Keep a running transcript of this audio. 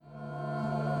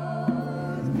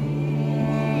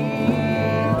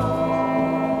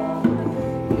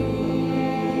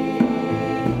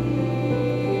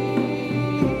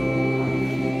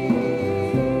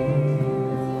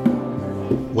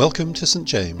Welcome to St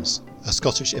James, a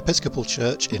Scottish Episcopal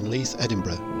Church in Leith,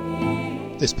 Edinburgh.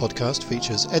 This podcast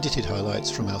features edited highlights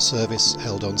from our service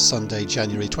held on Sunday,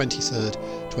 January 23rd,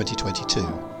 2022.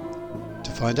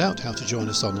 To find out how to join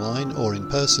us online or in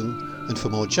person, and for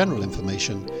more general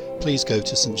information, please go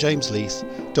to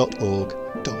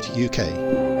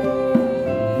stjamesleith.org.uk.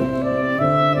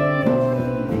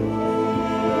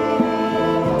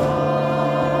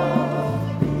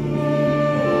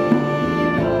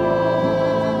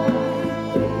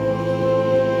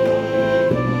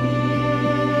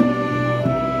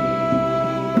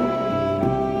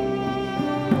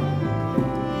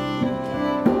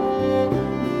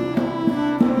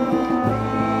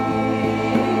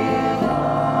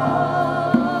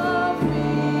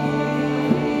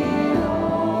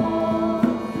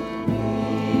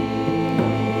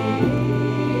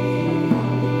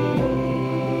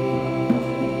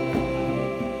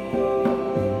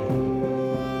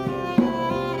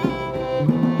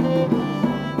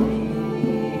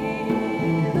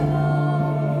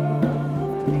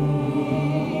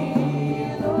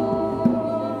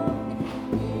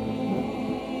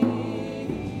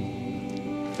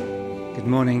 Good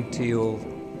morning to you all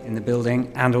in the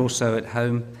building and also at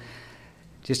home.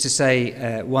 Just to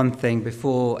say one thing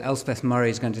before, Elspeth Murray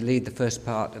is going to lead the first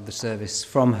part of the service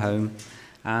from home,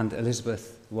 and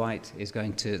Elizabeth White is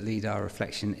going to lead our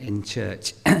reflection in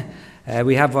church.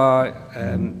 We have our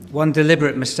one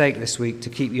deliberate mistake this week to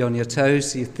keep you on your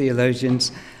toes, you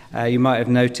theologians. You might have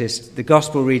noticed the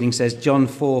Gospel reading says John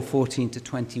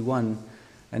 4:14-21,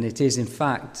 and it is in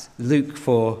fact Luke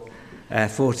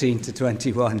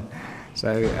 4:14-21. So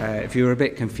if you were a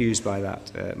bit confused by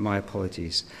that, my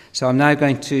apologies. So I'm now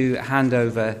going to hand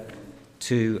over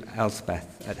to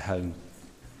Elspeth at home.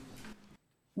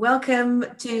 Welcome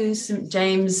to St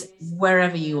James,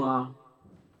 wherever you are.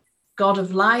 God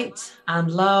of light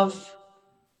and love,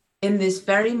 in this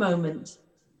very moment,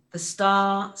 the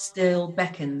star still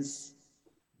beckons.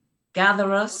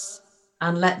 Gather us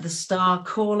and let the star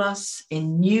call us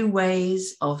in new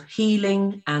ways of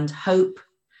healing and hope,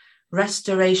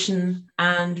 restoration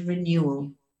and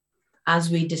renewal, as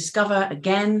we discover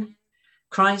again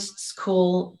Christ's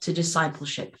call to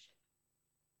discipleship.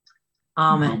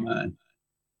 Amen. Amen.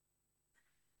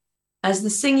 As the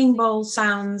singing bowl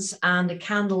sounds and a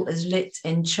candle is lit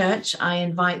in church, I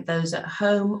invite those at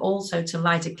home also to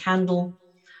light a candle,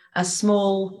 a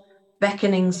small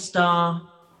beckoning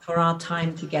star for our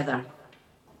time together.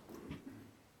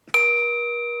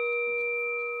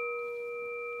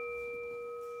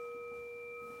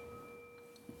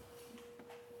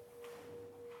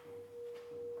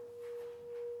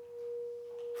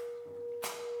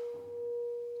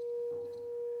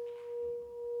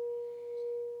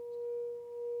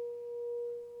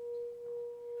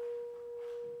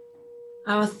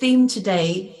 Our theme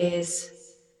today is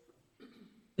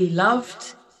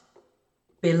beloved,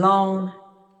 belong,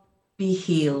 be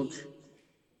healed.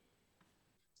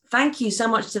 Thank you so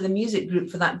much to the music group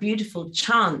for that beautiful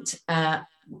chant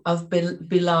of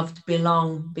beloved,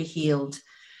 belong, be healed.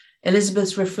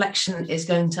 Elizabeth's reflection is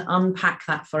going to unpack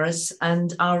that for us,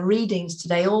 and our readings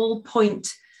today all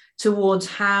point towards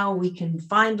how we can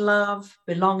find love,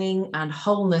 belonging, and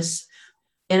wholeness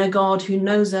in a God who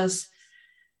knows us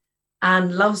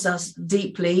and loves us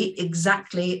deeply,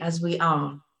 exactly as we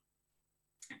are.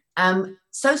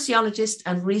 Sociologist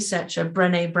and researcher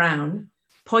Brené Brown,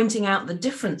 pointing out the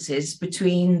differences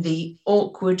between the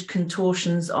awkward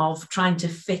contortions of trying to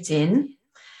fit in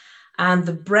and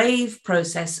the brave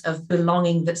process of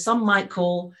belonging that some might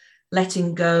call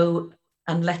letting go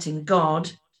and letting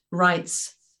God,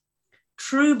 writes,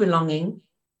 true belonging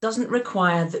doesn't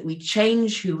require that we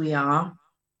change who we are.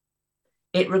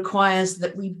 It requires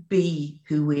that we be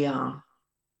who we are.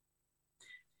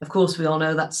 Of course, we all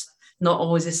know that's not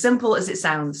always as simple as it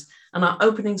sounds, and our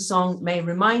opening song may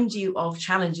remind you of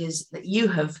challenges that you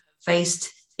have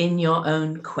faced in your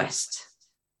own quest.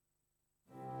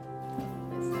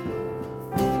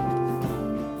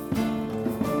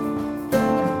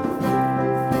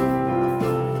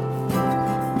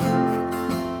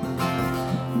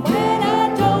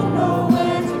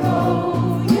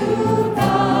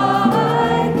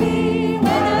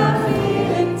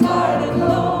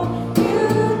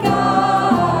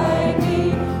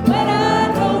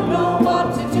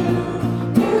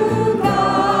 You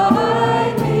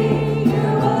guide me,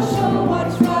 you will show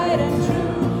what's right and true.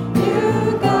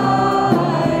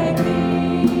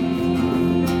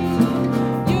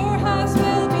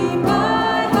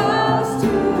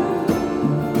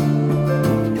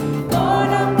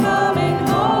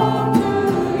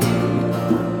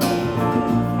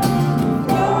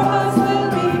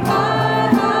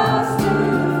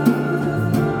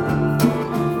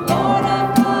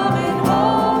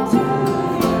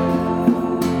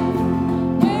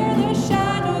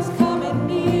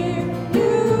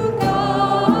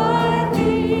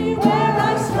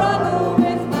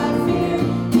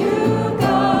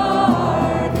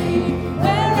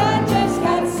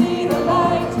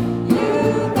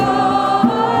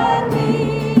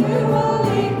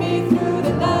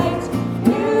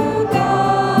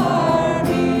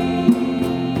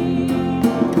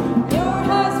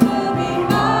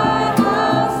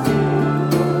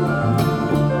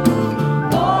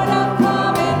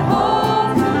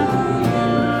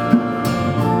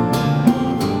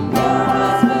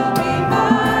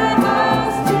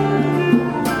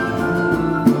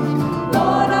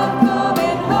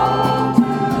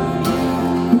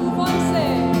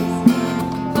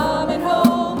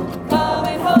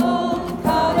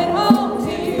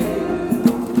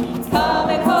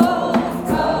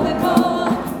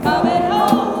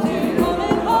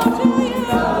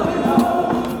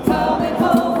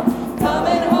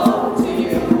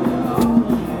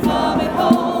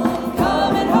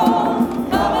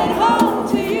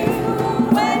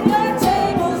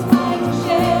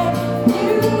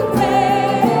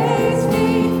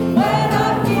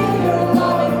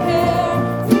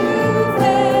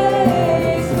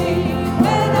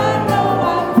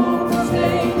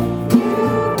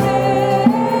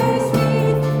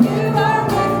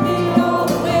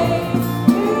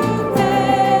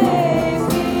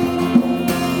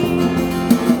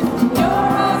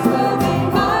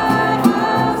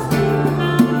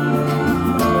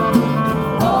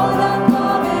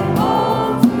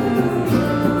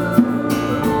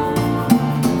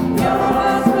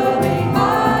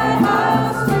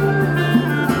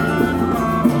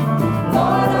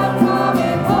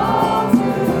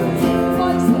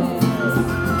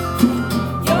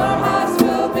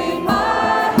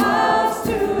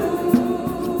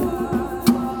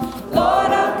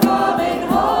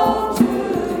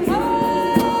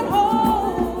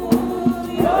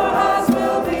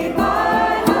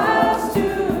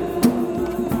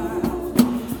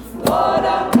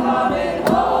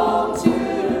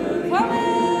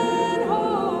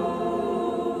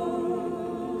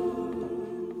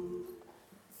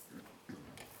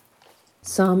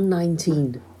 Psalm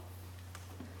 19.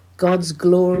 God's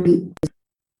glory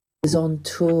is on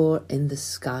tour in the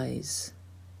skies.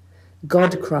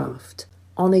 Godcraft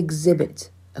on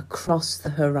exhibit across the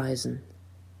horizon.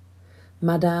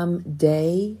 Madame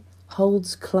Day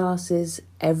holds classes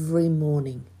every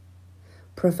morning.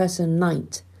 Professor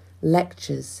Knight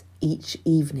lectures each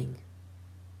evening.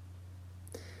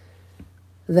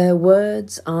 Their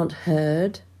words aren't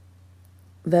heard,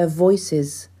 their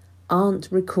voices aren't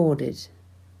recorded,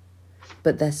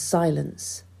 but their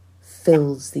silence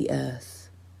fills the earth.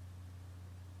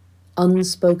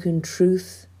 Unspoken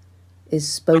truth is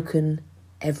spoken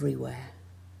everywhere.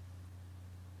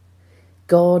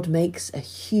 God makes a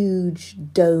huge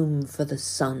dome for the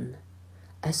sun,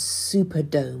 a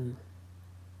superdome.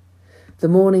 The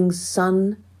morning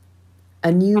sun,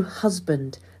 a new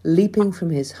husband leaping from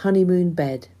his honeymoon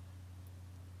bed.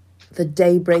 The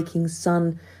day-breaking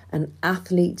sun, an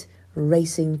athlete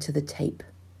racing to the tape.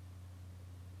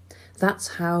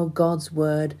 That's how God's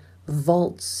word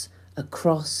vaults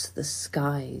across the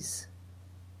skies.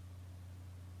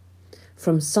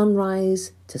 From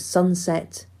sunrise to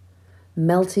sunset,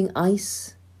 melting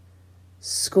ice,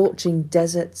 scorching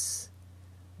deserts,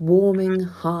 warming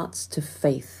hearts to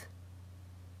faith.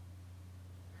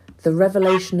 The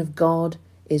revelation of God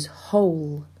is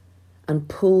whole and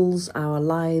pulls our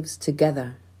lives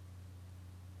together.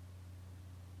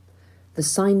 The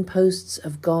signposts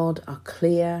of God are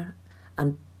clear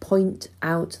and point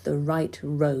out the right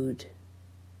road.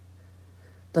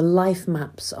 The life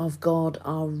maps of God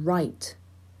are right,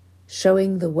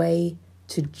 showing the way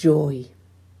to joy.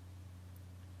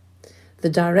 The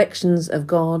directions of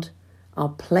God are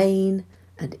plain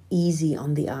and easy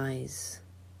on the eyes.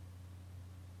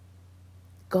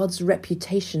 God's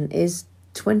reputation is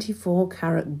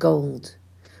 24-karat gold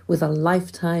with a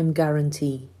lifetime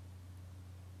guarantee.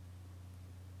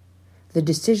 The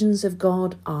decisions of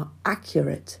God are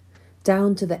accurate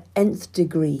down to the nth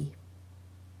degree.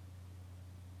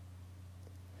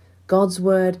 God's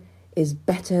word is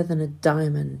better than a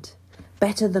diamond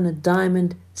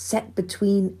set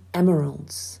between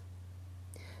emeralds.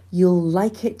 You'll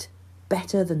like it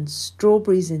better than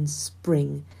strawberries in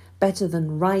spring, better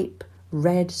than ripe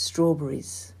red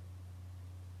strawberries.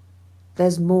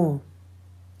 There's more.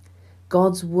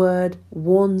 God's word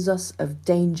warns us of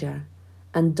danger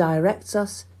and directs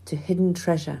us to hidden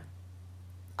treasure.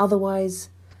 Otherwise,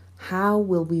 how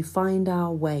will we find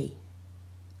our way?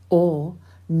 Or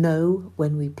know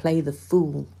when we play the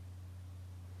fool?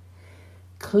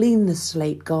 Clean the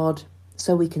slate, God,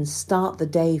 so we can start the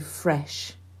day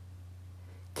fresh.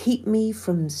 Keep me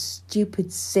from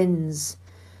stupid sins,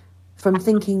 from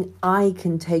thinking I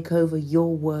can take over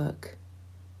your work.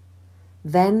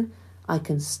 Then I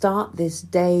can start this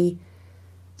day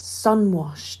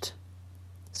sun-washed,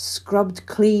 scrubbed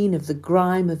clean of the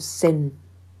grime of sin.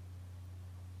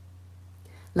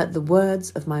 Let the words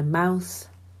of my mouth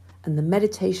and the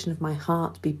meditation of my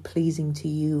heart be pleasing to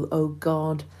you, O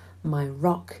God, my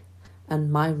rock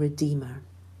and my redeemer.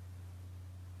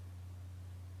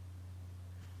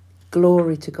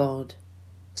 Glory to God,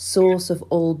 source of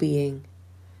all being,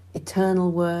 eternal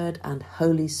word and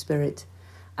Holy Spirit,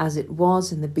 as it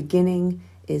was in the beginning,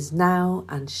 is now,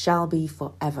 and shall be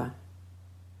forever.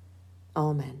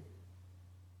 Amen.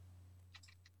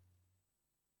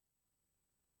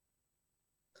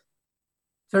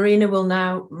 Verena will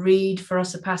now read for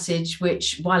us a passage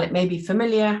which, while it may be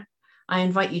familiar, I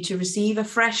invite you to receive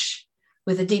afresh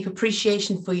with a deep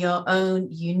appreciation for your own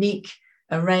unique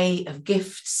array of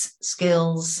gifts,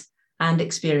 skills, and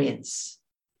experience.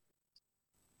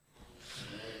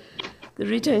 The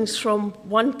readings from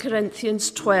 1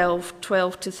 Corinthians 12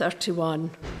 to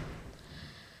 31.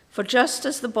 For just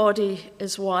as the body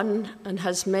is one and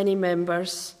has many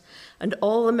members, and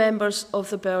all the members of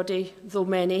the body, though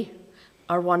many,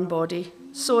 are one body,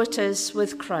 so it is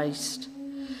with Christ.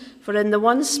 For in the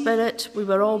one Spirit we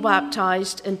were all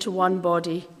baptized into one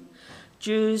body,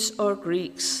 Jews or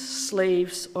Greeks,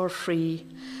 slaves or free,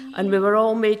 and we were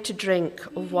all made to drink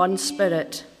of one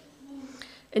Spirit.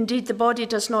 Indeed, the body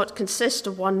does not consist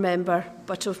of one member,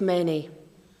 but of many.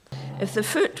 If the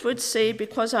foot would say,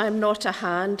 because I am not a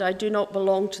hand, I do not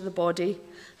belong to the body,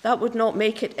 that would not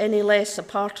make it any less a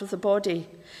part of the body.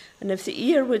 And if the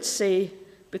ear would say,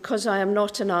 because I am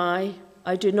not an eye,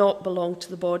 I do not belong to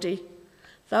the body,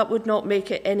 that would not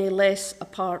make it any less a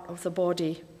part of the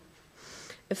body.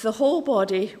 If the whole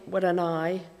body were an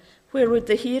eye, where would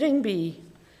the hearing be?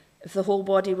 If the whole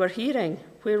body were hearing,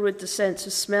 where would the sense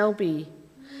of smell be?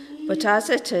 But as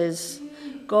it is,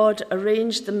 God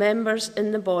arranged the members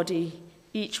in the body,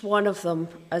 each one of them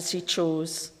as he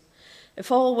chose. If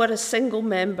all were a single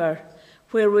member,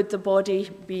 Where would the body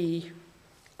be?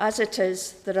 As it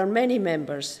is, there are many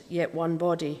members, yet one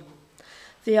body.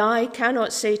 The eye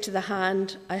cannot say to the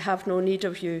hand, I have no need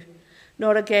of you,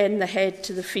 nor again the head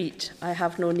to the feet, I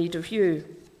have no need of you.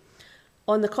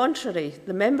 On the contrary,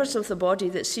 the members of the body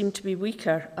that seem to be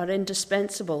weaker are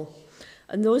indispensable,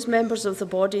 and those members of the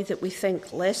body that we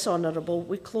think less honourable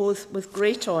we clothe with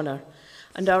great honour,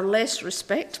 and our less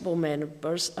respectable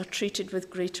members are treated with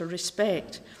greater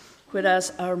respect,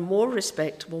 whereas our more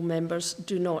respectable members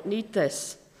do not need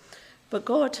this. But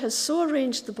God has so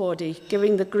arranged the body,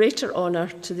 giving the greater honour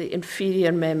to the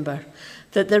inferior member,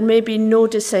 that there may be no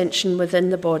dissension within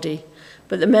the body,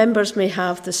 but the members may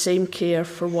have the same care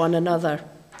for one another.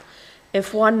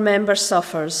 If one member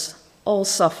suffers, all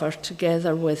suffer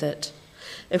together with it.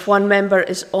 If one member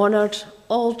is honoured,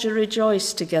 all do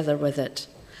rejoice together with it.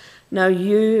 Now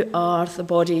you are the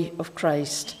body of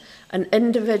Christ, and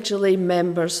individually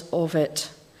members of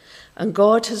it. And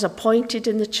God has appointed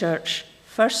in the church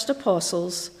first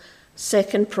apostles,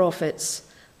 second prophets,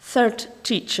 third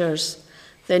teachers,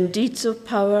 then deeds of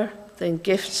power, then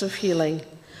gifts of healing,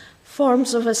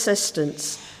 forms of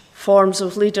assistance, forms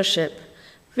of leadership,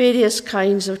 various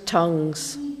kinds of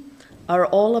tongues. Are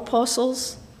all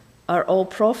apostles? Are all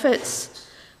prophets?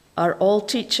 Are all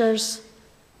teachers?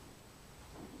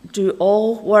 Do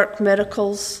all work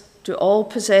miracles? Do all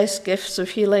possess gifts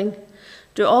of healing?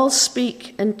 Do all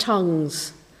speak in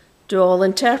tongues? Do all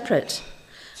interpret?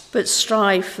 But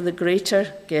strive for the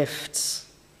greater gifts.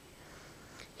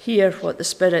 Hear what the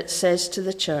Spirit says to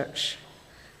the church.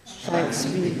 Thanks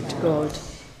be to God.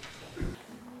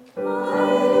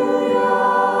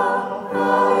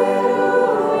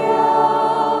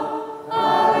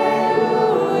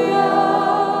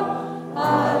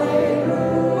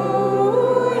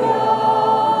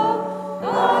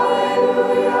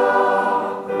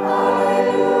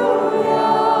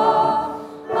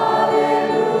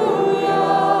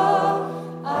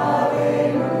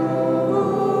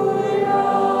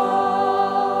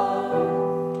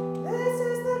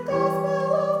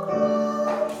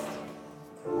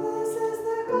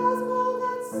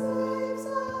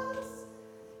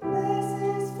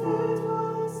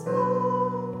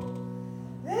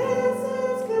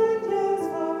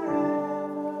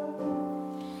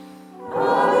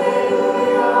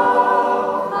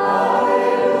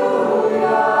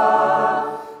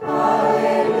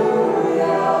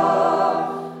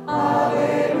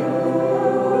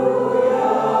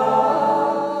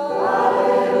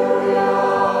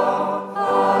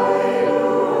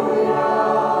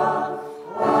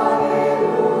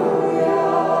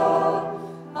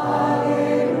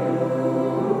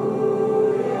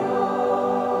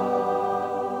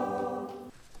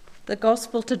 The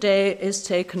Gospel today is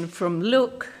taken from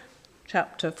Luke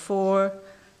chapter 4,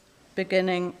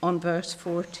 beginning on verse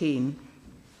 14.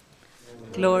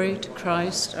 Glory to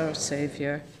Christ our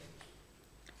Saviour.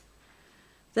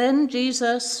 Then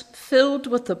Jesus, filled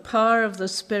with the power of the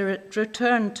Spirit,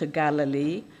 returned to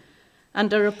Galilee,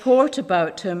 and a report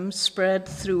about him spread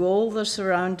through all the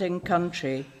surrounding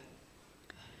country.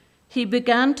 He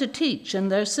began to teach in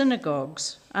their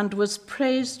synagogues and was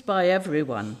praised by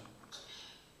everyone.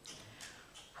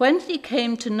 When he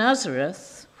came to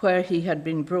Nazareth, where he had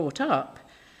been brought up,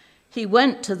 he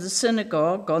went to the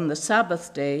synagogue on the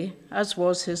Sabbath day, as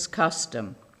was his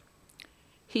custom.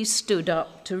 He stood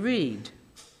up to read,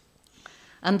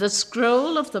 and the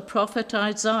scroll of the prophet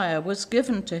Isaiah was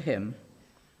given to him.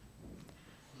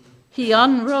 He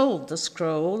unrolled the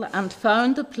scroll and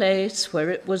found the place where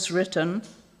it was written,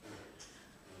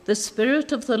 "The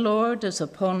Spirit of the Lord is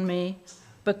upon me,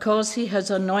 because he has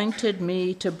anointed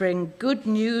me to bring good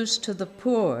news to the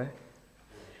poor.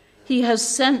 He has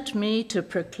sent me to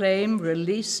proclaim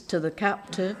release to the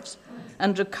captives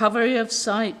and recovery of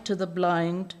sight to the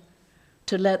blind,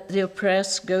 to let the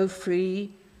oppressed go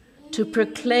free, to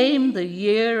proclaim the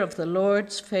year of the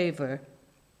Lord's favor."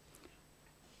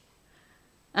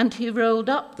 And he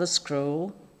rolled up the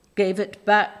scroll, gave it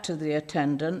back to the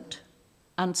attendant,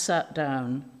 and sat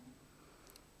down.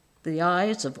 The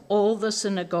eyes of all the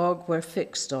synagogue were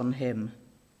fixed on him.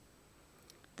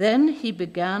 Then he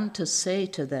began to say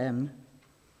to them,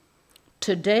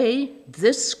 "Today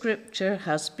this scripture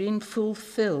has been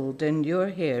fulfilled in your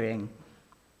hearing."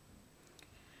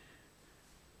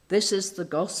 This is the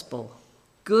gospel,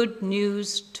 good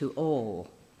news to all.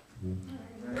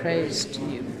 Praise to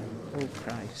you, O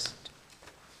Christ.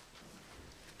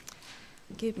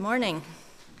 Good morning,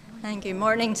 and good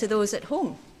morning to those at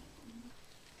home.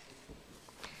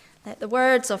 Let the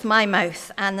words of my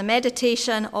mouth and the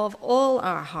meditation of all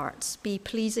our hearts be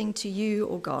pleasing to you,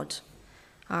 O God,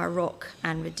 our rock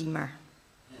and redeemer.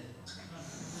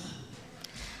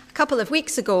 A couple of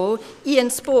weeks ago, Ian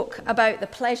spoke about the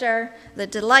pleasure, the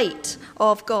delight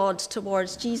of God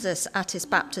towards Jesus at his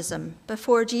baptism,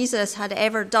 before Jesus had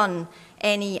ever done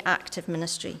any active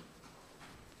ministry.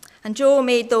 And Joe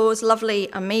made those lovely,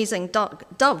 amazing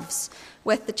doves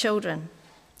with the children,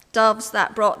 doves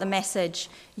that brought the message,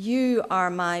 "You are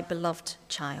my beloved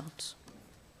child."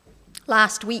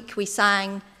 Last week we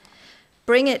sang,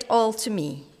 "Bring it all to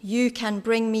me. You can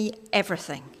bring me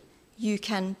everything. You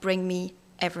can bring me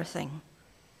everything."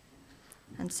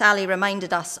 And Sally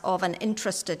reminded us of an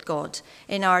interested God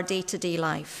in our day-to-day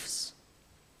lives.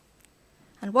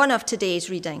 And one of today's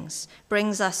readings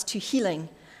brings us to healing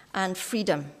and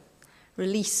freedom,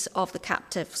 release of the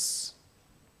captives.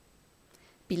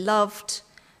 Beloved,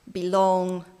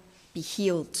 belong, be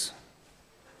healed.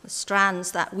 The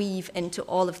strands that weave into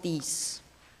all of these.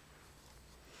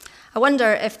 I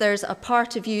wonder if there's a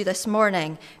part of you this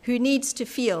morning who needs to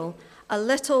feel a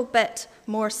little bit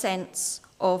more sense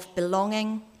of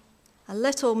belonging, a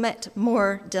little bit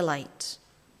more delight,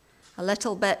 a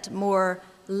little bit more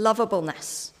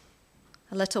lovableness,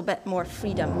 a little bit more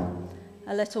freedom,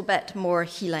 a little bit more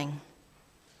healing.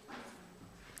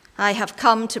 I have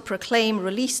come to proclaim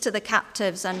release to the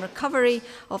captives and recovery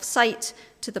of sight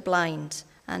to the blind,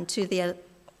 and to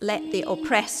let the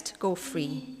oppressed go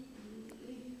free.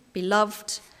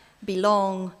 Beloved,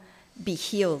 belong, be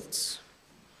healed.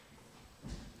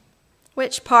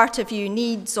 Which part of you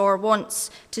needs or wants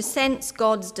to sense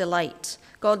God's delight,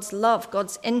 God's love,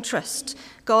 God's interest,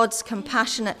 God's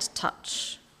compassionate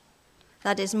touch?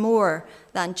 That is more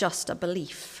than just a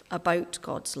belief about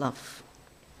God's love.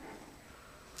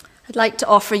 I'd like to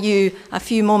offer you a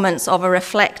few moments of a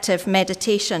reflective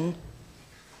meditation,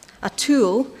 a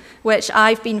tool which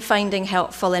I've been finding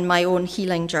helpful in my own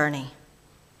healing journey.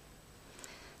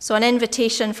 So an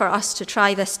invitation for us to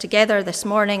try this together this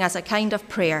morning as a kind of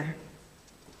prayer.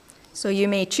 So you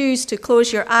may choose to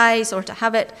close your eyes or to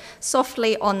have it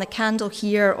softly on the candle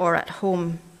here or at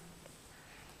home.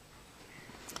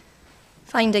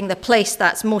 Finding the place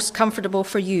that's most comfortable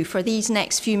for you for these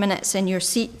next few minutes in your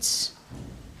seats.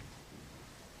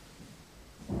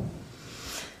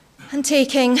 And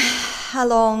taking a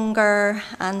longer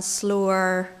and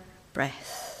slower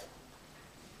breath.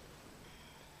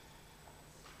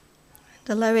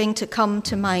 And allowing to come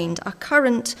to mind a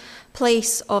current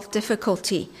place of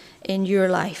difficulty in your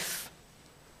life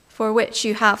for which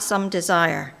you have some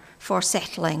desire for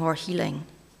settling or healing.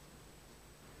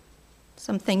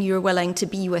 Something you're willing to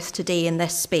be with today in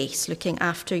this space, looking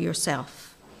after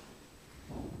yourself.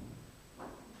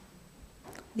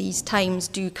 These times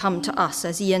do come to us,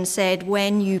 as Ian said,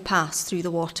 when you pass through the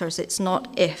waters. It's not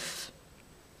if.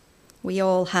 We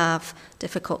all have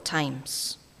difficult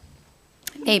times.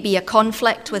 It may be a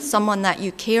conflict with someone that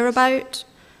you care about,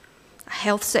 a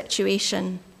health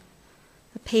situation,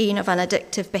 the pain of an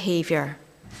addictive behaviour,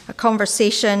 a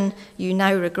conversation you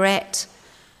now regret,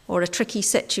 or a tricky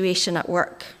situation at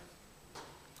work,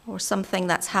 or something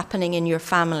that's happening in your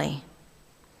family.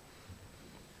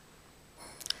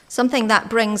 Something that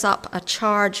brings up a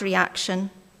charge reaction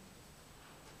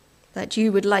that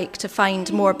you would like to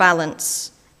find more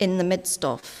balance in the midst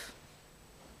of.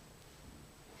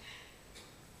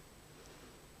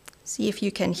 See if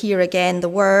you can hear again the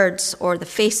words or the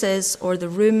faces or the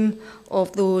room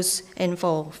of those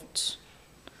involved.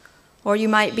 Or you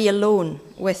might be alone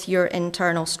with your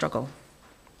internal struggle.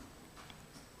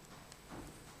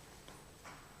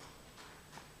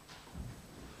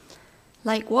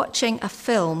 Like watching a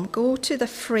film, go to the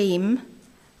frame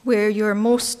where you're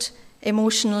most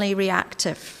emotionally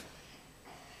reactive.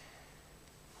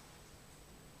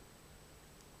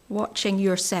 Watching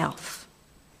yourself.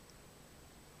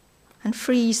 And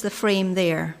freeze the frame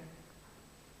there.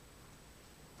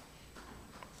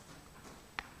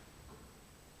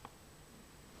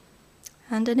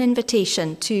 And an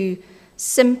invitation to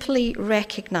simply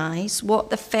recognize what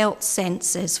the felt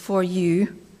sense is for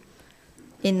you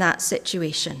in that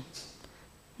situation.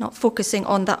 Not focusing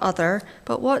on the other,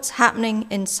 but what's happening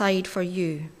inside for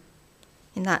you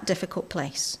in that difficult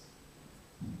place.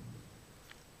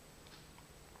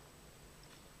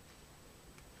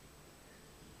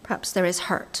 Perhaps there is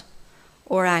hurt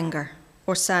or anger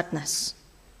or sadness,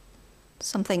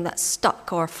 something that's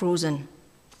stuck or frozen,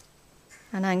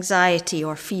 an anxiety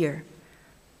or fear.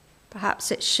 Perhaps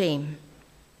it's shame.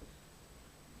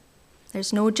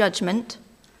 There's no judgment.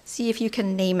 See if you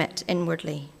can name it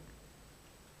inwardly.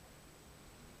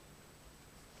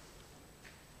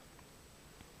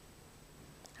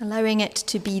 Allowing it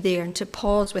to be there and to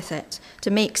pause with it,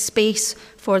 to make space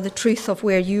for the truth of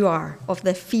where you are, of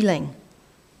the feeling.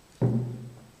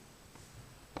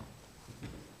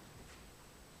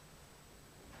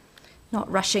 not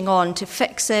rushing on to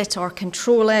fix it or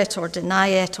control it or deny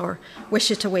it or wish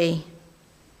it away.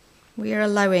 We are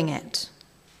allowing it.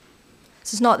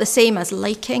 This is not the same as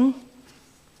liking.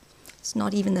 It's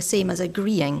not even the same as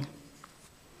agreeing.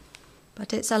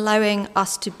 But it's allowing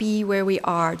us to be where we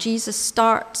are. Jesus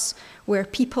starts where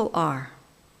people are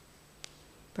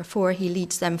before he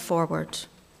leads them forward.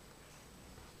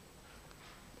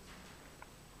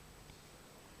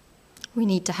 We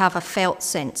need to have a felt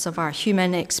sense of our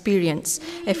human experience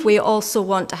if we also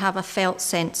want to have a felt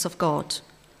sense of God,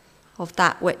 of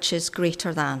that which is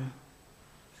greater than.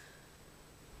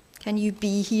 Can you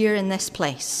be here in this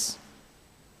place?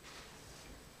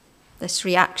 This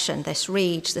reaction, this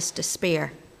rage, this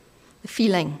despair, the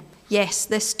feeling, yes,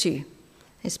 this too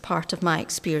is part of my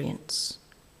experience.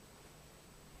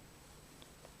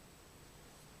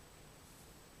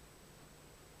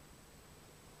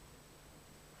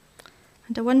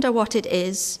 And I wonder what it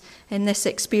is in this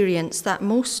experience that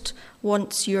most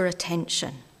wants your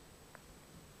attention.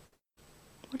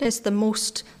 What is the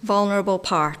most vulnerable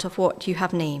part of what you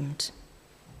have named?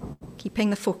 Keeping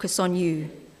the focus on you.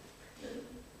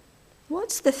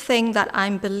 What's the thing that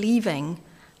I'm believing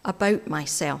about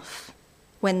myself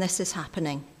when this is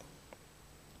happening?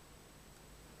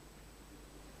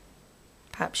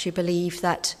 Perhaps you believe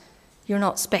that you're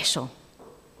not special,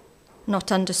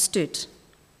 not understood,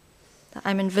 that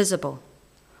I'm invisible,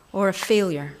 or a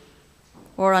failure,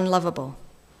 or unlovable.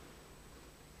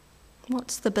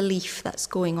 What's the belief that's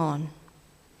going on?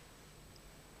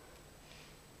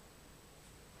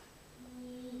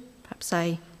 Perhaps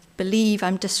I believe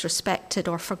I'm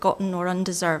disrespected or forgotten or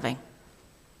undeserving.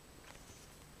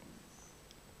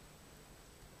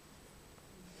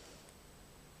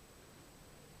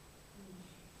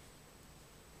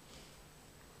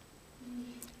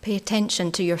 Pay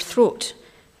attention to your throat,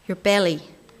 your belly.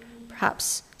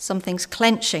 Perhaps something's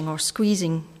clenching or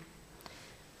squeezing.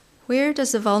 Where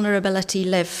does the vulnerability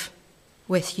live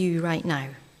with you right now?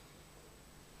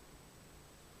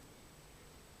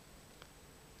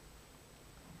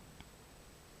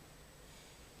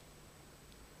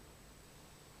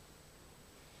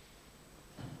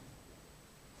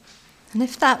 And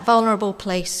if that vulnerable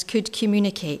place could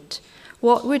communicate,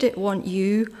 what would it want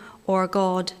you or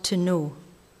God to know?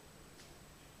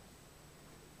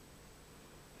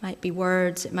 It might be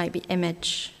words, it might be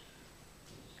image.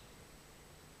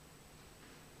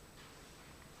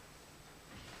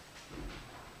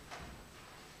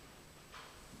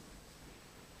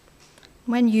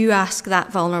 When you ask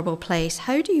that vulnerable place,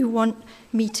 how do you want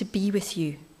me to be with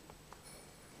you?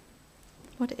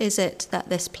 What is it that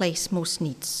this place most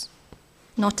needs?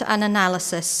 Not an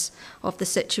analysis of the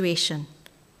situation,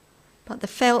 but the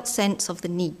felt sense of the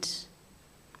need.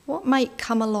 What might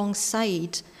come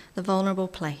alongside the vulnerable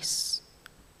place?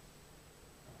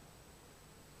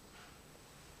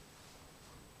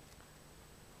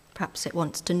 Perhaps it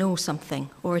wants to know something,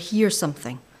 or hear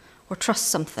something, or trust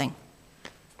something.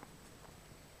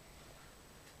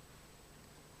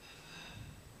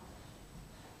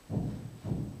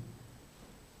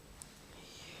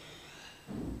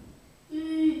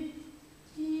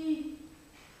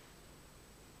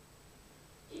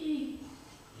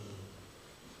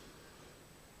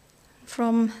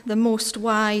 From the most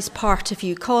wise part of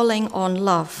you, calling on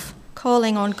love,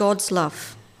 calling on God's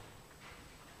love.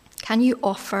 Can you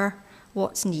offer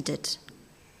what's needed?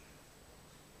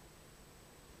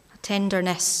 A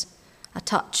tenderness, a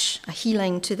touch, a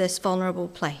healing to this vulnerable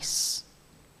place.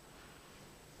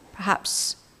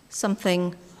 Perhaps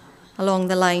something along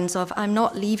the lines of, I'm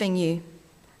not leaving you.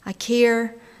 I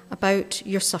care about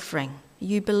your suffering.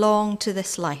 You belong to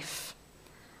this life.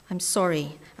 I'm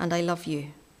sorry and I love you.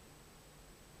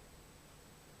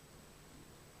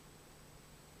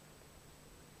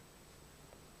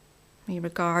 We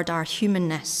regard our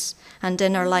humanness and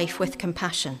inner life with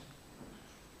compassion.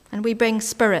 And we bring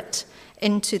spirit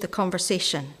into the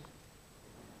conversation.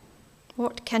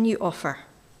 What can you offer?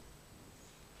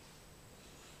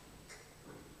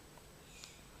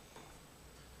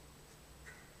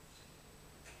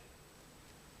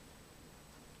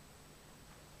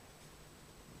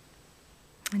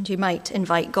 And you might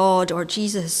invite God or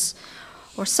Jesus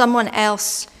or someone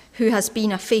else who has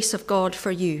been a face of God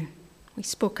for you. We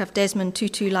spoke of Desmond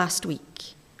Tutu last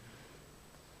week.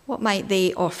 What might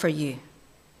they offer you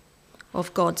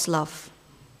of God's love?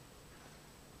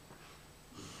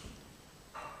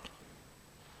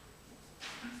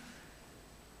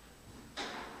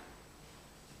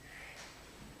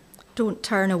 Don't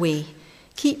turn away.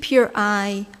 Keep your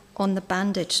eye on the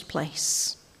bandaged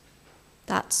place.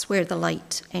 That's where the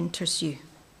light enters you.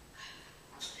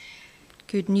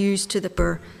 Good news to the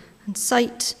poor and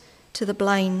sight to the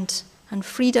blind, and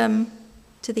freedom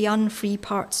to the unfree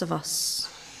parts of us.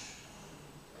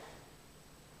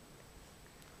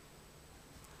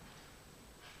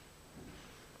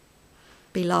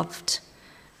 Beloved,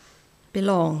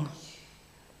 belong,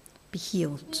 be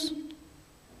healed.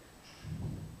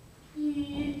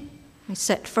 We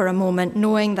sit for a moment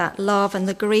knowing that love and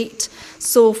the great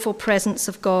soulful presence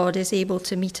of God is able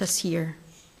to meet us here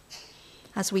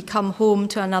as we come home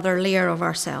to another layer of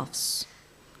ourselves,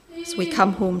 as we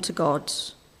come home to God.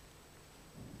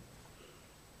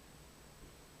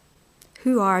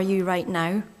 Who are you right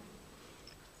now?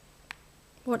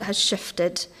 What has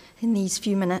shifted in these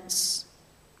few minutes?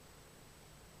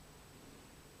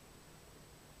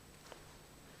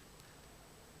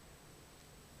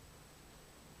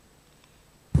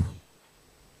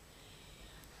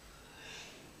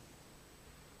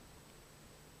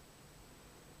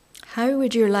 How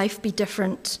would your life be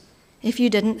different if you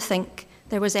didn't think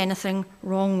there was anything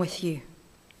wrong with you?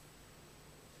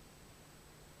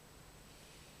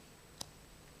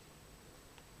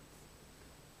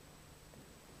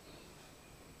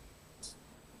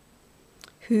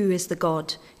 Who is the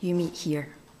God you meet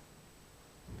here?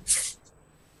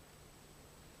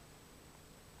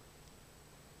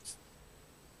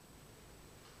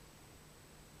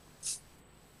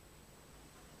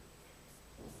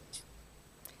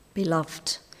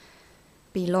 Beloved,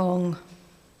 belong,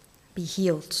 be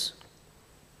healed.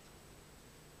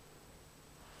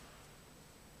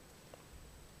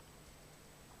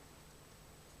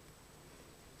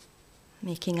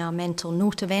 Making a mental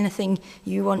note of anything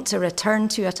you want to return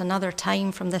to at another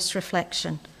time from this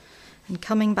reflection, and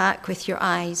coming back with your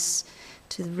eyes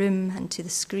to the room and to the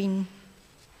screen.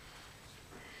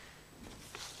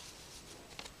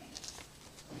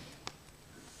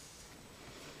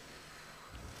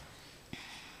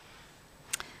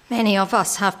 Many of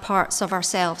us have parts of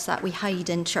ourselves that we hide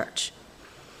in church.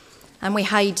 And we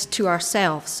hide to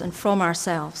ourselves and from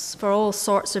ourselves for all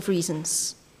sorts of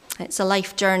reasons. It's a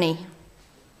life journey.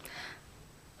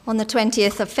 On the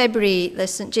 20th of February, the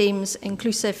St. James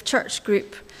Inclusive Church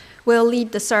Group will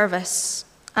lead the service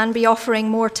and be offering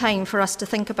more time for us to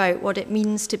think about what it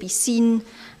means to be seen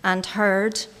and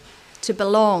heard, to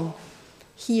belong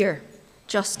here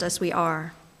just as we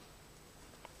are.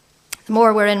 The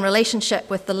more we're in relationship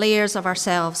with the layers of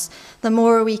ourselves, the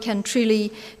more we can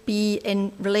truly be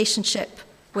in relationship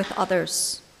with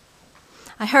others.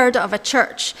 I heard of a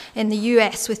church in the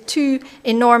US with 2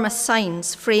 enormous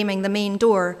signs framing the main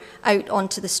door out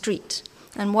onto the street.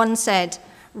 And one said,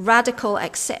 "Radical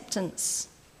acceptance,"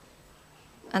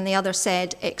 and the other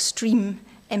said, "Extreme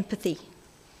empathy."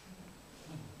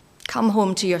 Come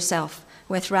home to yourself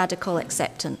with radical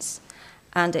acceptance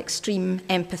and extreme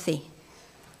empathy,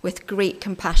 with great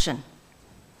compassion.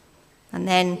 And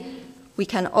then we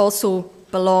can also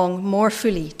belong more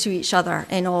fully to each other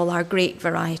in all our great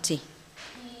variety.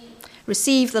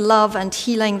 Receive the love and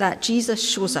healing that Jesus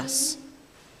shows us.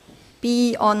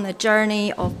 Be on the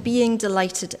journey of being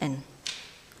delighted in.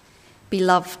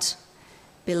 Beloved,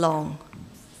 belong,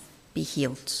 be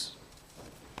healed.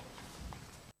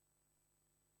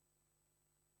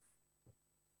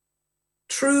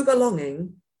 True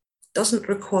belonging doesn't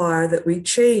require that we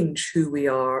change who we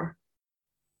are.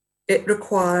 It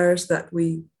requires that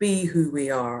we be who we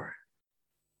are.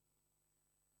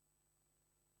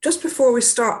 Just before we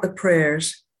start the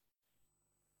prayers,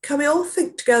 can we all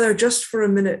think together just for a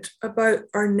minute about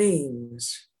our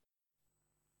names?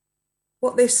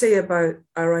 What they say about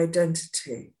our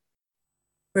identity,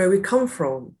 where we come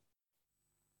from,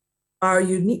 our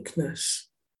uniqueness,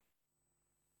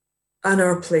 and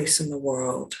our place in the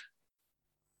world.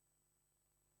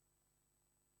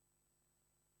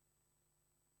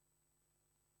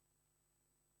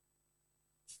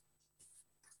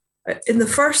 In the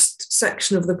first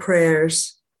section of the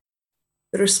prayers,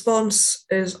 the response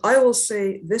is, I will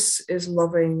say, this is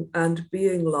loving and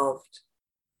being loved.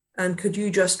 And could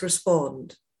you just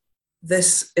respond,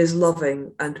 this is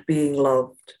loving and being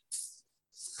loved?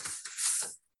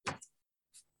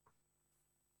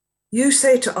 You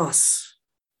say to us,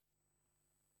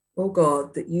 O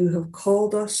God, that you have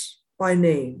called us by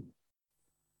name,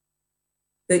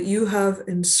 that you have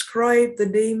inscribed the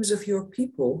names of your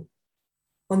people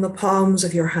on the palms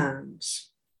of your hands,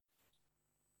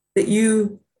 that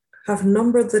you have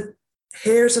numbered the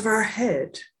hairs of our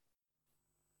head,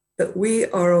 that we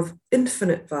are of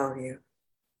infinite value.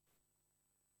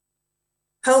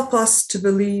 Help us to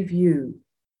believe you,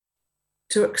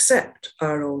 to accept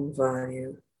our own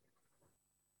value,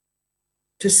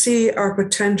 to see our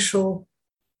potential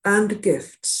and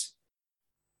gifts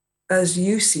as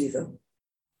you see them.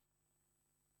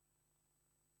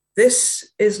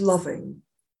 This is loving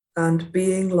and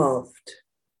being loved.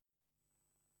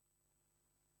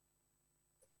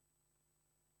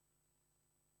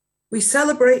 We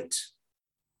celebrate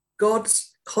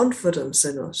God's confidence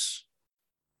in us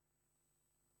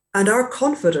and our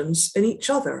confidence in each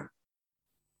other,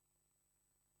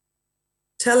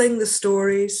 telling the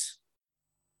stories,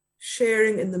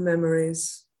 sharing in the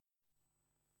memories,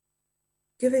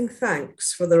 giving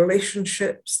thanks for the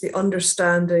relationships, the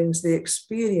understandings, the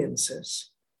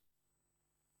experiences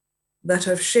that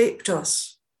have shaped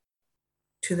us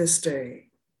to this day.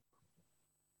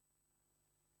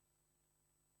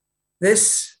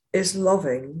 This is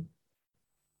loving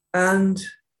and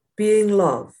being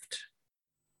loved.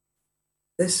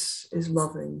 This is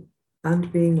loving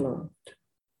and being loved.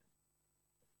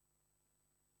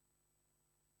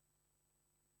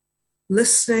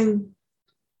 Listening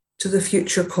to the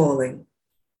future calling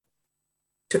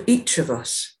to each of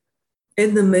us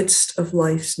in the midst of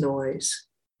life's noise,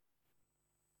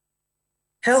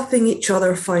 helping each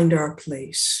other find our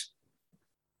place,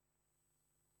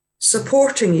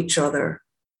 supporting each other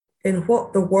in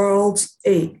what the world's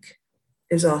ache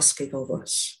is asking of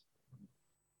us.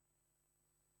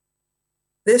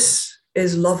 This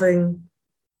is loving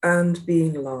and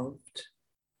being loved.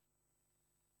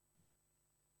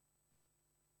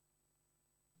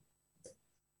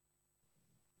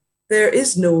 There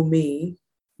is no me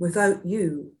without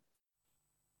you.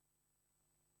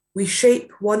 We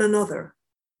shape one another.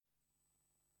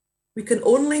 We can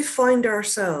only find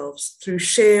ourselves through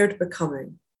shared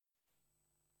becoming.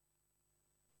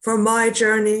 For my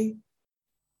journey,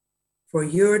 for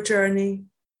your journey,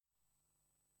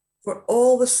 for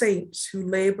all the saints who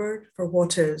labored for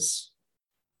what is,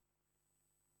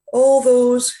 all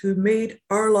those who made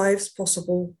our lives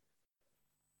possible,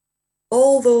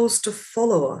 all those to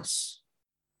follow us.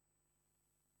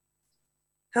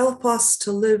 Help us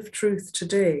to live truth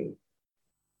today,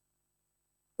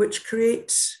 which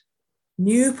creates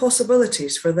new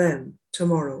possibilities for them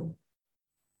tomorrow.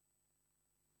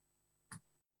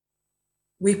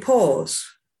 We pause.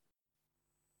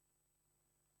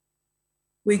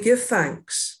 We give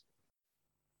thanks.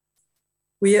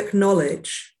 We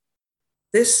acknowledge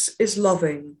this is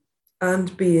loving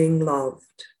and being loved.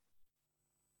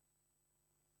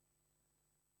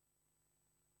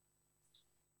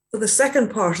 For the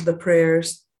second part of the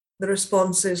prayers, the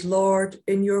response is, Lord,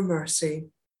 in your mercy,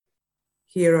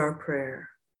 hear our prayer.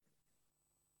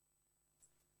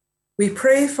 We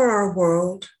pray for our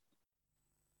world,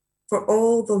 for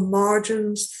all the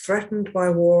margins threatened by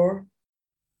war,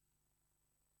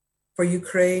 for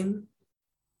Ukraine,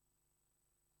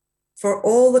 for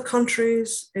all the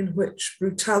countries in which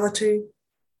brutality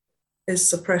is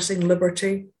suppressing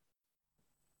liberty,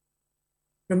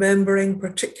 remembering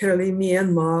particularly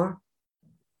Myanmar,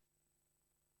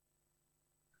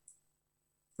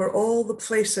 for all the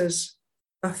places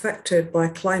affected by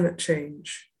climate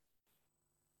change,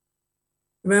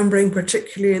 remembering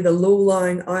particularly the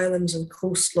low-lying islands and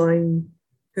coastline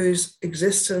whose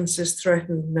existence is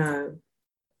threatened now.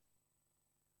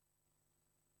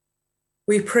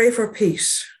 We pray for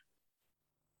peace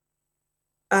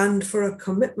and for a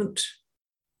commitment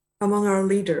among our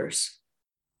leaders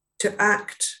to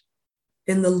act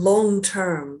in the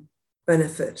long-term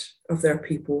benefit of their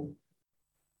people.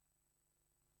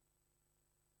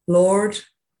 Lord,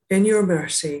 in your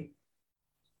mercy,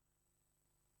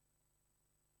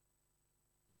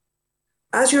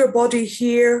 as your body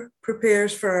here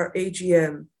prepares for our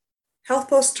AGM,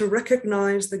 help us to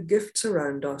recognize the gifts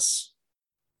around us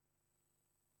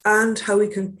and how we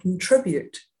can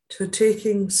contribute to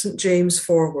taking St. James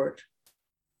forward.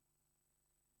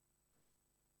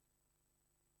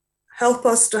 Help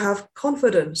us to have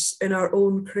confidence in our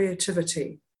own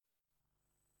creativity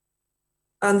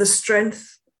and the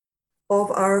strength of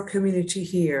our community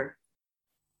here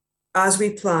as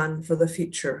we plan for the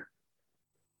future.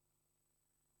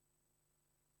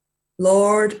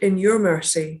 Lord, in your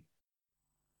mercy,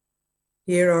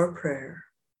 hear our prayer.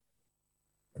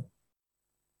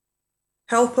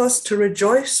 Help us to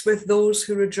rejoice with those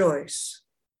who rejoice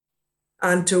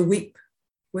and to weep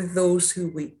with those who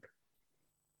weep.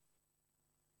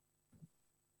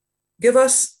 Give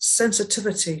us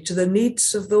sensitivity to the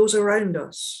needs of those around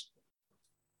us,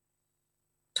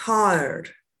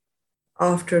 tired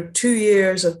after 2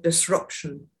 years of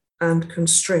disruption and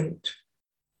constraint.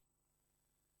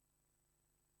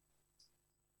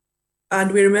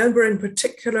 And we remember in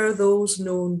particular those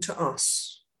known to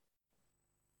us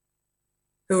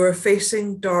who are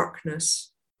facing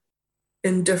darkness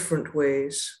in different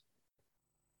ways,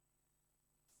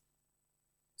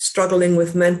 struggling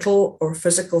with mental or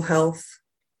physical health,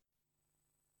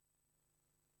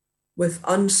 with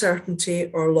uncertainty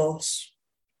or loss,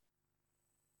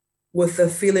 with the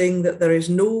feeling that there is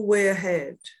no way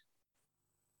ahead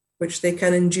which they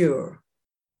can endure.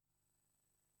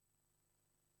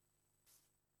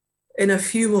 In a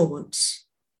few moments,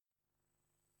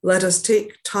 let us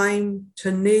take time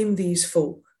to name these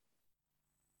folk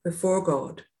before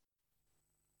God.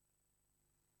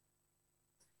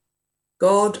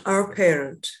 God, our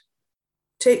parent,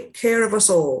 take care of us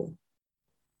all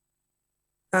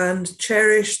and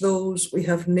cherish those we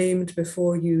have named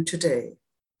before you today.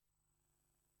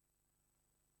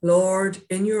 Lord,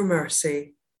 in your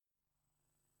mercy,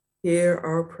 hear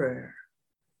our prayer.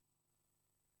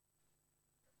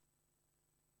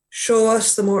 Show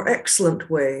us the more excellent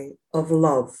way of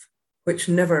love, which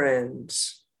never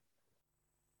ends.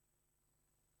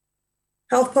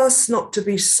 Help us not to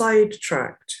be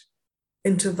sidetracked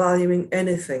into valuing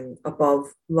anything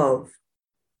above love.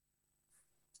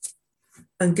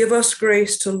 And give us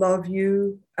grace to love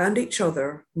you and each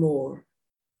other more.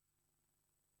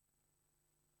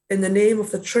 In the name of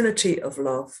the Trinity of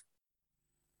love,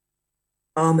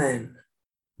 Amen.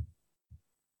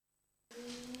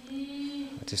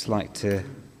 I'd just like to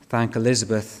thank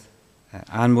Elizabeth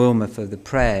and Wilma for the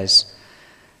prayers,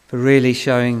 for really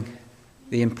showing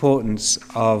the importance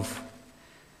of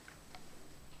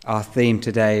our theme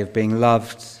today of being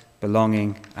loved,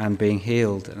 belonging, and being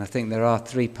healed. And I think there are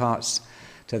three parts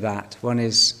to that. One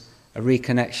is a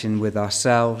reconnection with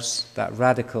ourselves, that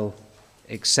radical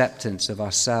acceptance of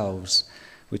ourselves,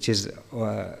 which is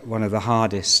one of the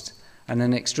hardest, and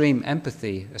an extreme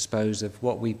empathy, I suppose, of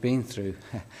what we've been through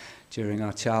during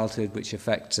our childhood, which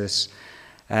affects us.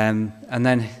 And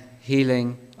then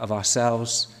healing of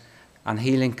ourselves, and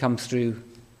healing comes through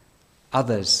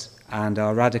others and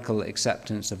our radical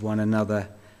acceptance of one another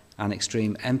and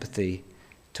extreme empathy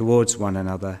towards one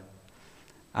another.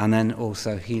 And then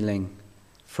also healing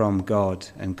from God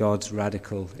and God's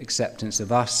radical acceptance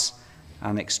of us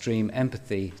and extreme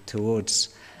empathy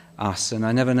towards us. And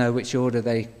I never know which order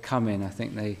they come in. I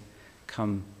think they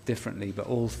come differently, but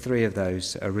all three of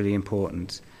those are really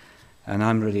important. And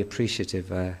I'm really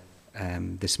appreciative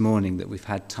this morning that we've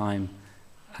had time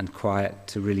and quiet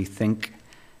to really think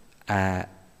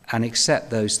and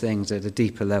accept those things at a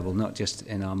deeper level, not just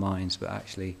in our minds, but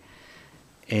actually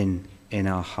in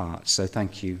our hearts. So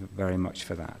thank you very much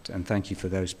for that. And thank you for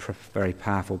those very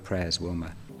powerful prayers,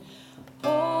 Wilma.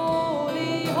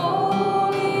 Holy,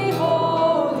 holy,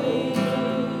 holy,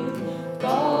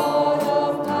 God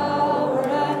of power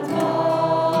and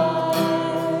might,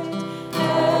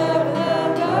 heaven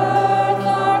and earth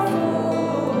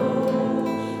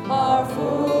are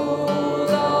full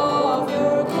of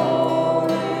your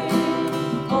glory.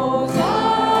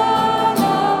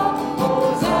 Hosanna,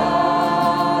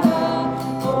 Hosanna,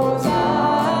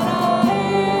 Hosanna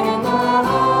in the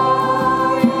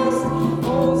highest.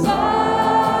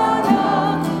 Hosanna,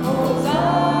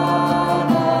 Hosanna,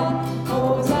 Hosanna in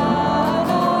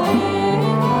the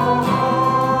highest.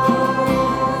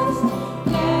 Blessed,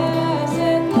 blessed,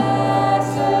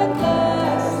 blessed,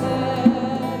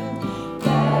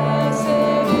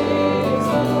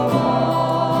 blessed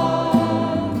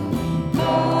is the one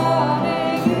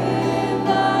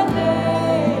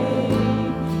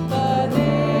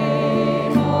coming in the name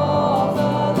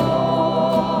of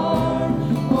the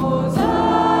Lord.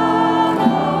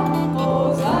 Hosanna,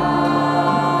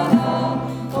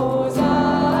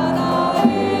 Hosanna,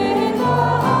 Hosanna in the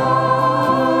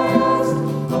highest.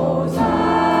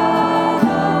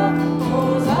 Hosanna,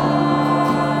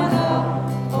 Hosanna,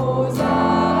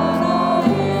 Hosanna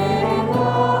in the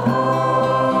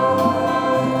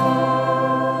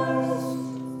highest.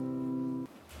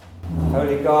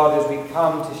 Holy God, as we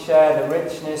come to share the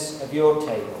richness of your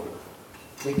table,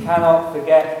 we cannot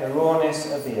forget the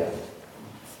rawness of the earth.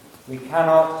 We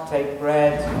cannot take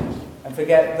bread and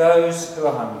forget those who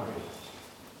are hungry.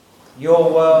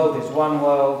 Your world is one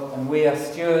world, and we are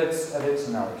stewards of its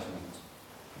nourishment.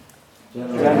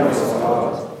 Generous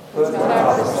God, put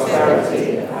our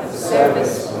prosperity at the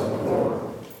service of the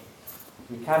poor.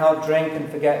 We cannot drink and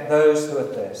forget those who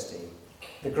are thirsty.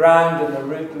 The ground and the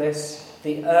rootless,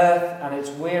 the earth and its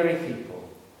weary people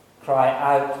cry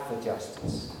out for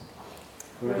justice.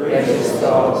 Gracious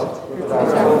God, put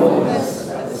our fullness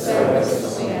at the service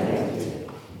of the empty.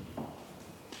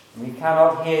 We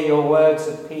cannot hear your words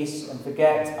of peace and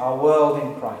forget our world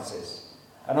in crisis,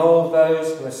 and all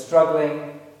those who are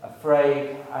struggling,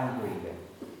 afraid and grieving.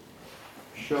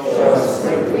 Show us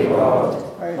quickly, God,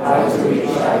 how to reach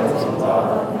out in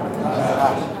love and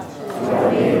compassion to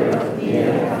our near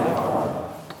and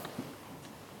far.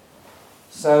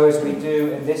 So as we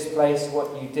do in this place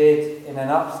what you did in an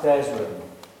upstairs room,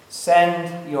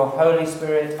 Send your Holy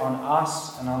Spirit on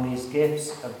us and on these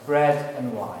gifts of bread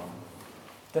and wine,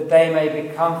 that they may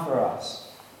become for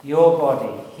us your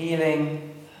body,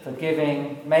 healing,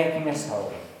 forgiving, making us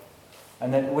whole,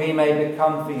 and that we may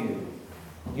become for you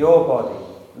your body,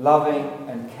 loving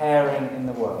and caring in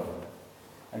the world,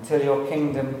 until your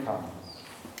kingdom comes.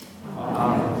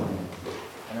 Amen.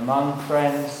 And among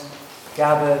friends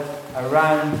gathered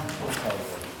around the table,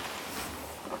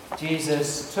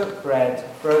 Jesus took bread,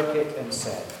 broke it, and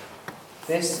said,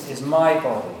 "This is my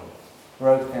body,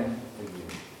 broken for you."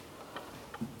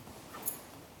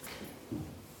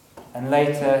 And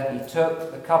later he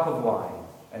took the cup of wine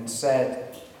and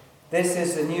said, "This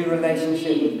is the new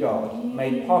relationship with God,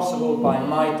 made possible by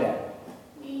my death.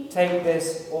 Take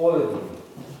this, all of you,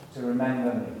 to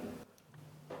remember me."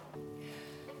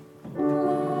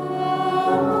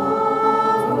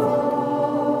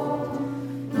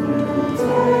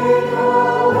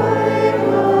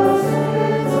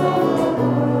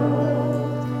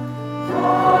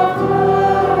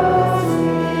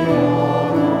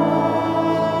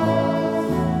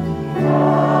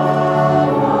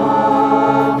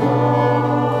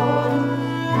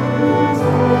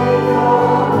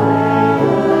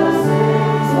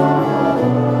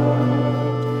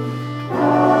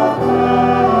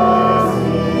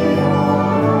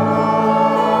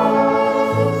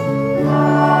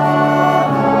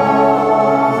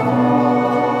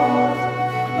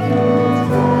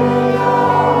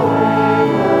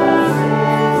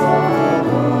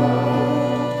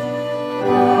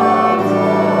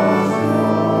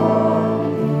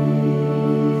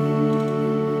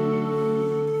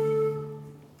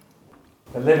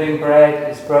 The living bread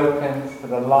is broken for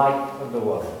the light of the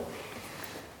world.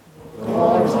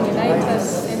 Lord, unite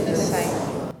us in the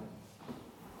same.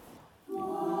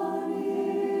 What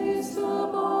is the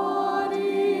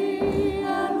body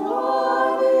and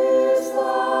what is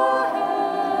the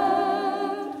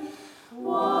head?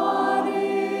 What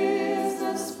is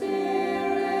the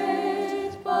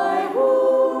Spirit by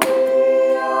whom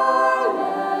we are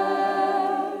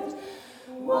led?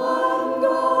 One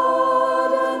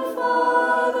God and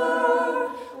Father,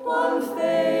 one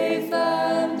faith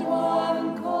and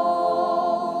one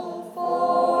call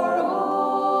for all.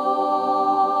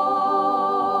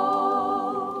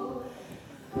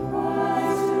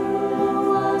 Christ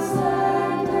who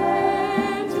ascended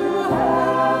to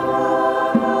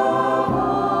heaven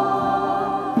above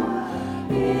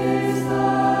is the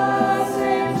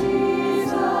same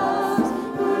Jesus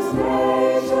whose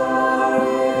nature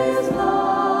is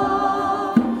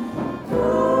love, who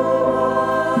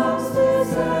was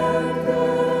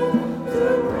descended to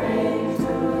bring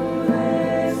to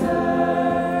this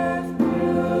earth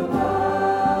new birth.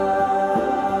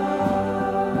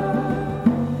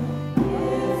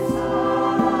 His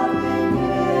Son been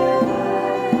given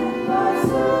by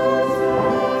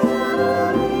sisters to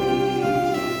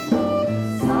reach,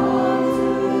 sons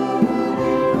who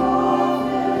be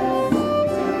prophets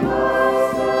to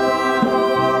master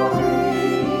all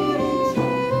preach,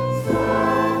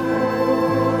 stand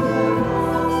for the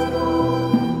gospel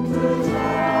to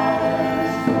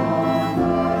challenge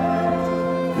comfort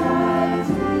and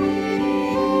teach.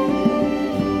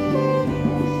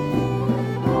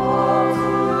 All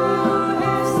to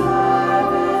his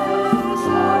service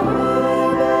shall we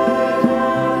bid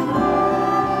and lend,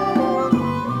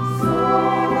 so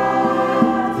that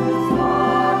his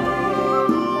body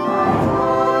might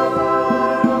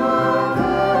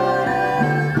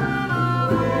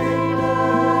bring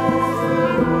us to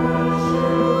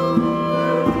worship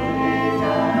the deed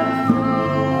and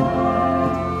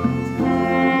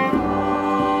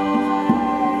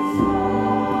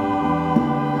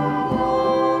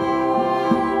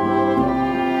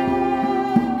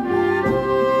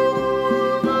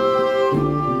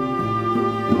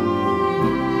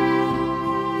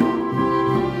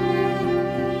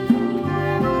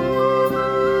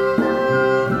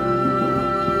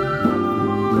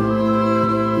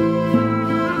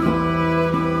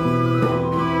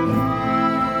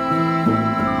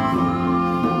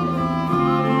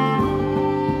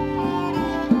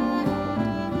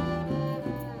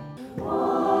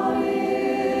What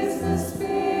is the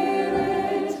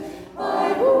Spirit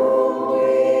by whom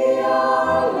we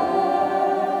are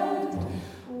led?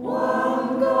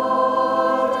 One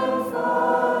God and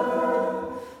Father,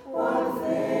 one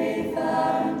faith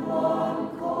and one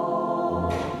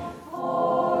call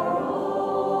for all.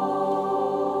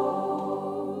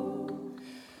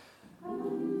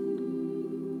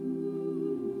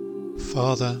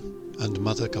 Father and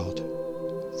Mother God,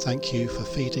 thank you for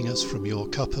feeding us from your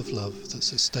cup of love that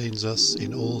sustains us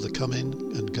in all the coming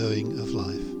and going of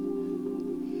life.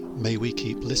 May we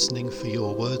keep listening for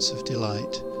your words of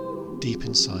delight deep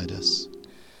inside us.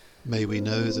 May we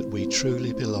know that we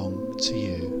truly belong to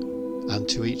you and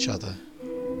to each other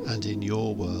and in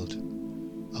your world.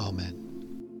 Amen.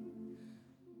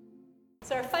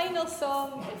 So our final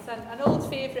song is an old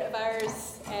favourite of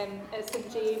ours at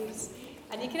St James,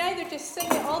 and you can either just sing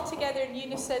it all together in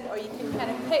unison, or you can kind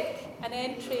of pick an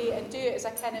entry and do it as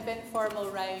a kind of informal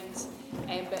round.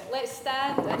 But let's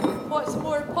stand and, what's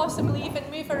more, possibly even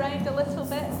move around a little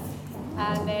bit,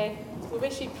 and we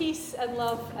wish you peace and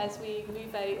love as we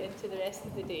move out into the rest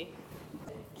of the day.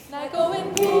 Now go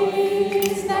in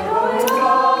peace, now go in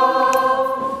love.